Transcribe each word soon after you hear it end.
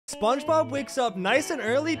SpongeBob wakes up nice and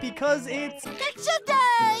early because it's Picture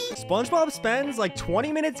day! SpongeBob spends like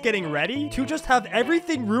 20 minutes getting ready to just have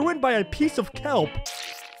everything ruined by a piece of kelp.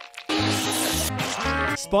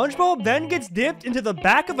 SpongeBob then gets dipped into the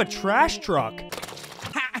back of a trash truck.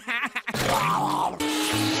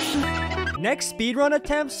 Next speedrun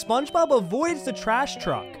attempt, SpongeBob avoids the trash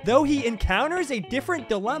truck, though he encounters a different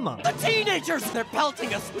dilemma. The teenagers! They're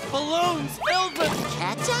pelting us with balloons filled with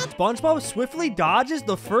Ketchup? SpongeBob swiftly dodges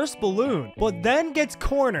the first balloon, but then gets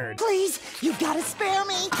cornered. Please, you gotta spare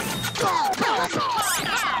me.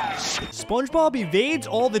 SpongeBob evades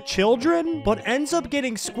all the children, but ends up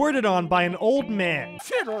getting squirted on by an old man.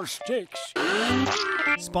 Fiddlesticks.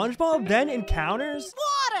 SpongeBob then encounters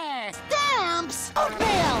Water! Stamps!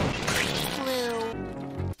 Oatmeal! Glue.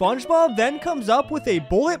 SpongeBob then comes up with a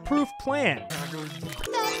bulletproof plan. That's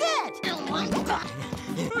it!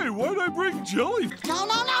 Hey, why'd I bring jelly? No,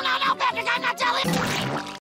 Patrick, I'm not jelly!